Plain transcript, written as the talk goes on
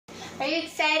Are you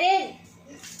excited?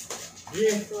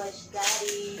 Yeah. Let's watch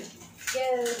Daddy.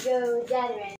 Go,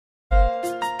 Daddy.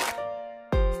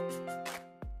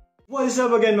 What's up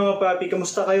again mga papi?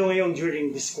 Kamusta kayo ngayon during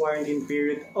this quarantine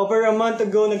period? Over a month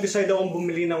ago, nag-decide akong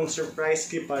bumili ng surprise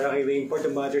gift para kay Rain for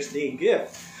the Mother's Day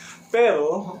gift.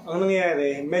 Pero, ang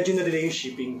nangyayari, medyo na-delay yung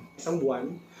shipping. Isang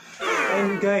buwan.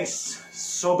 And guys,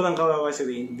 sobrang kawawa si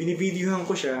Rain. Binivideohan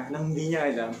ko siya nang hindi niya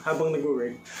alam habang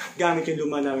nag-work gamit yung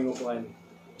luma naming upuan.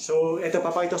 So, eto,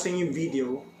 papakita ko sa inyo yung video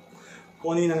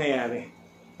kung ano yung nangyayari.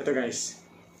 Eto guys.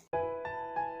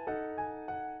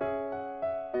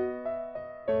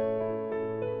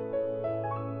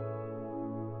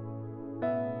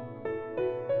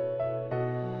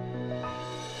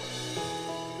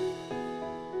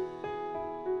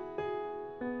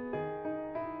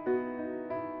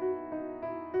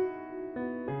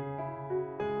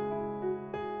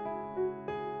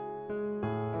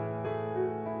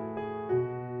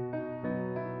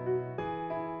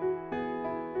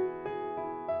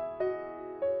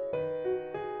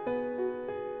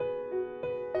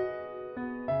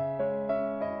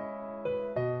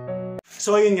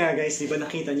 So ayun nga guys, di ba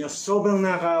nakita nyo, sobrang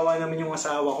nakakaawa naman yung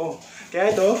asawa ko. Kaya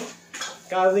ito,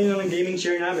 karating lang ng gaming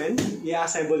chair namin,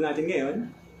 i-assemble natin ngayon.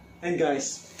 And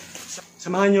guys,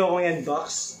 samahan nyo akong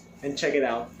unbox and check it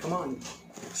out. Come on.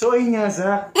 So ayun nga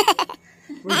Zach,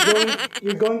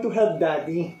 we're going to help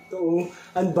Daddy to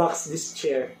unbox this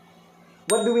chair.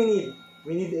 What do we need?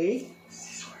 We need a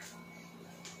scissor.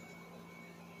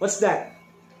 What's that?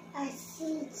 A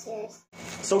scissors.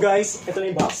 So guys, ito na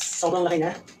yung box. Sobrang laki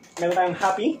na. Meron tayong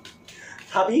happy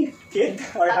kid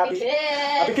or happy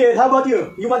kid. How about you?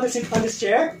 You want to sit on this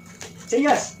chair? Say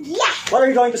yes. Yeah. What are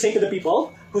you going to say to the people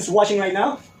who's watching right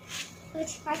now?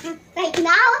 Right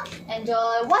now?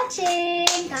 Enjoy watching.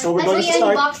 So we're going to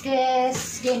start. Unbox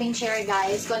this gaming chair,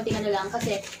 guys. Konting ano lang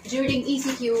kasi during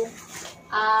ECQ,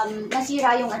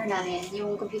 nasira yung ano namin,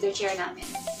 yung computer chair namin.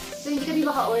 So hindi kami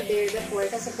maka-order before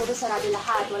kasi puro sarado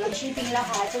lahat, walang shipping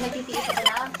lahat. So nagtitiis ako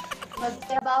na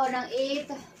magtrabaho ng 8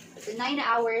 to 9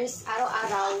 hours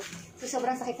araw-araw. So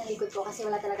sobrang sakit ng likod ko kasi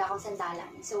wala talaga akong sandalan.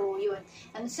 So yun,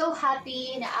 I'm so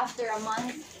happy na after a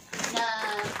month na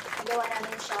gawa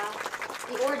namin siya,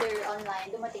 i-order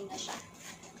online, dumating na siya.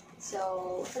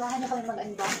 So, samahan niyo kami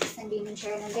mag-unbox ng gaming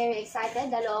chair. I'm very excited,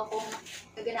 lalo akong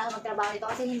gaganahan magtrabaho nito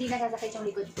kasi hindi nasasakit yung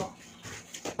likod ko.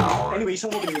 Anyway,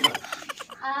 saan mo binili ba?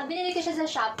 Binili ko siya sa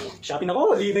Shopee. Shopee na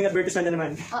ko, leaving advertisement na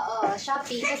naman. Oo,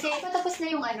 Shopee. Kasi patapos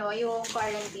na yung yung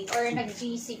quarantine or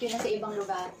nag-GCQ na sa ibang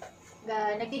lugar.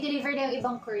 Nagdi-deliver na yung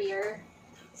ibang courier.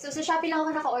 So, sa Shopee lang ako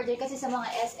naka-order kasi sa mga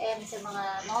SM, sa mga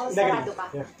malls, sarado pa.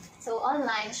 Yeah. So,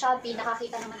 online, Shopee,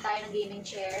 nakakita naman tayo ng gaming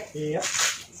chair. Yeah.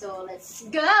 So, let's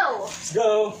go! Let's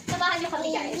go! Samahan niyo kami,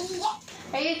 guys.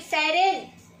 Are you excited?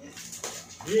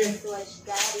 Yeah. Let's watch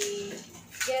Daddy.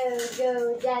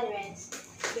 Go, Daddy.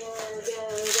 Go.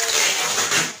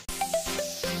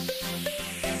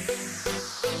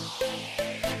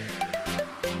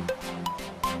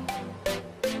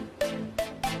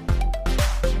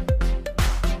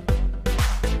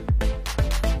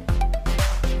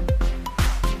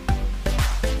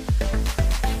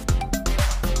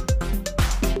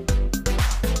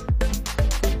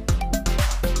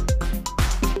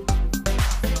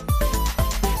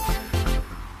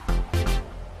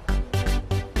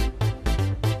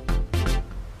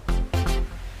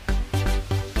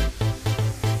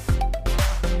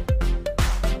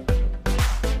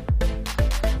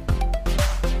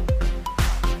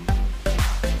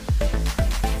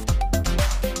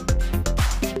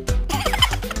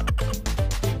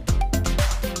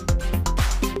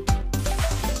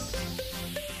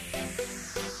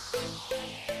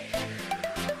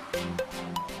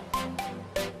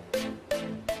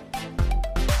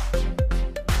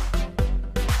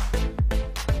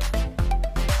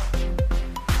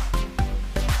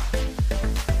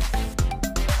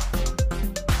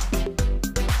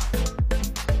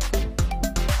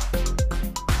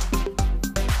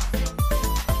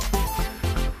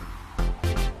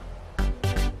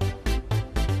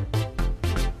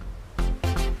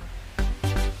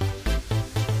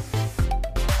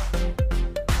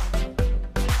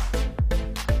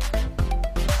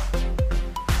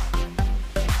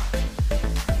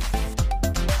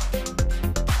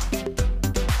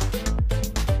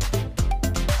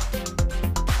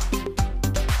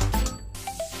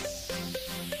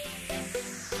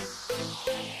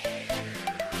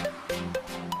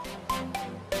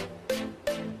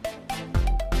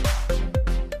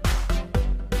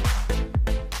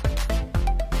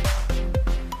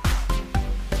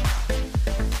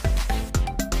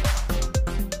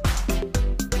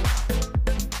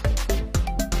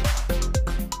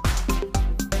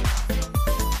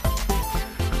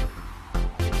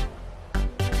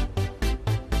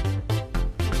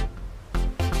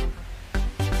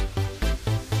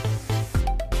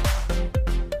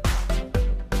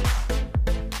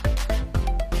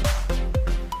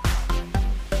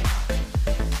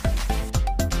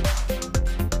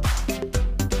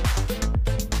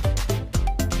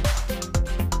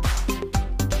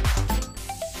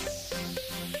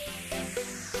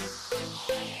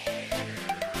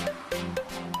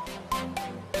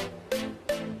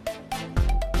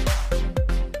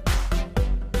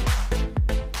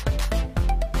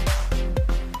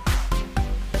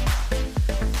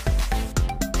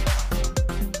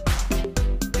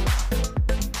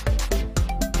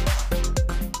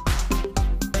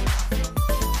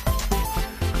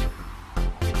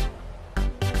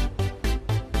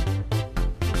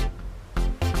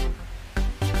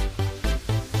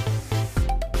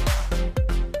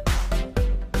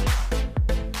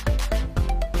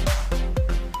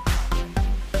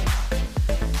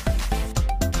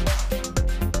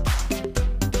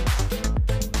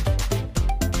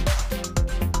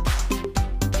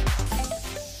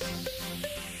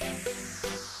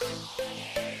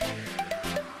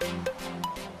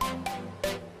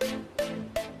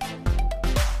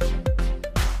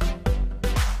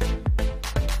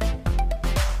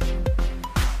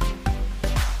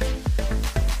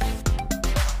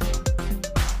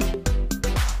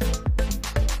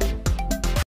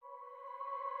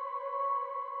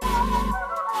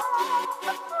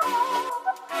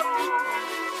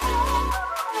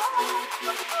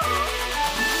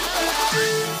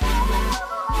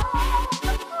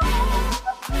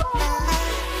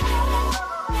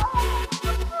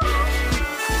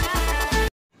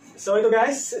 So ito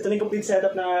guys, ito na yung complete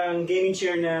setup ng gaming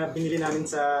chair na binili namin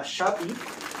sa Shopee.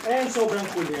 And sobrang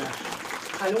cool niya.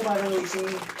 Ano parang racing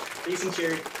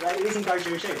chair, racing car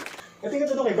chair siya eh. I think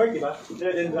ito kay Bart, di ba?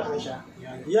 Red and black na siya.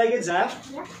 Yan. You like it, Zach?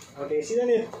 Yeah. Okay, see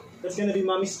then that's gonna be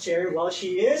Mommy's chair while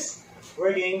she is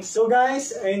working. So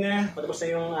guys, ayun na, patapos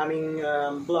na yung aming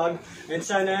vlog. And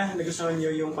sana nagustuhan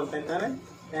nyo yung content namin.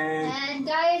 And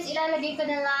guys, ilalagay ko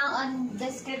na lang on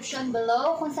description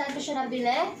below kung saan ko siya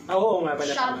nabili. Oo nga pala.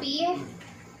 Shopee.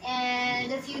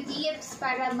 And a few tips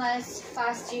para mas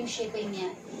fast yung shipping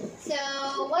niya. So,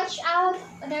 watch out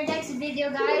on our next video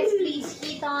guys. Please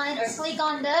hit on or click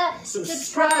on the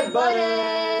subscribe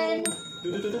button.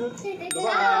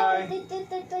 Bye-bye.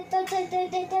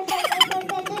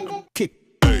 Kick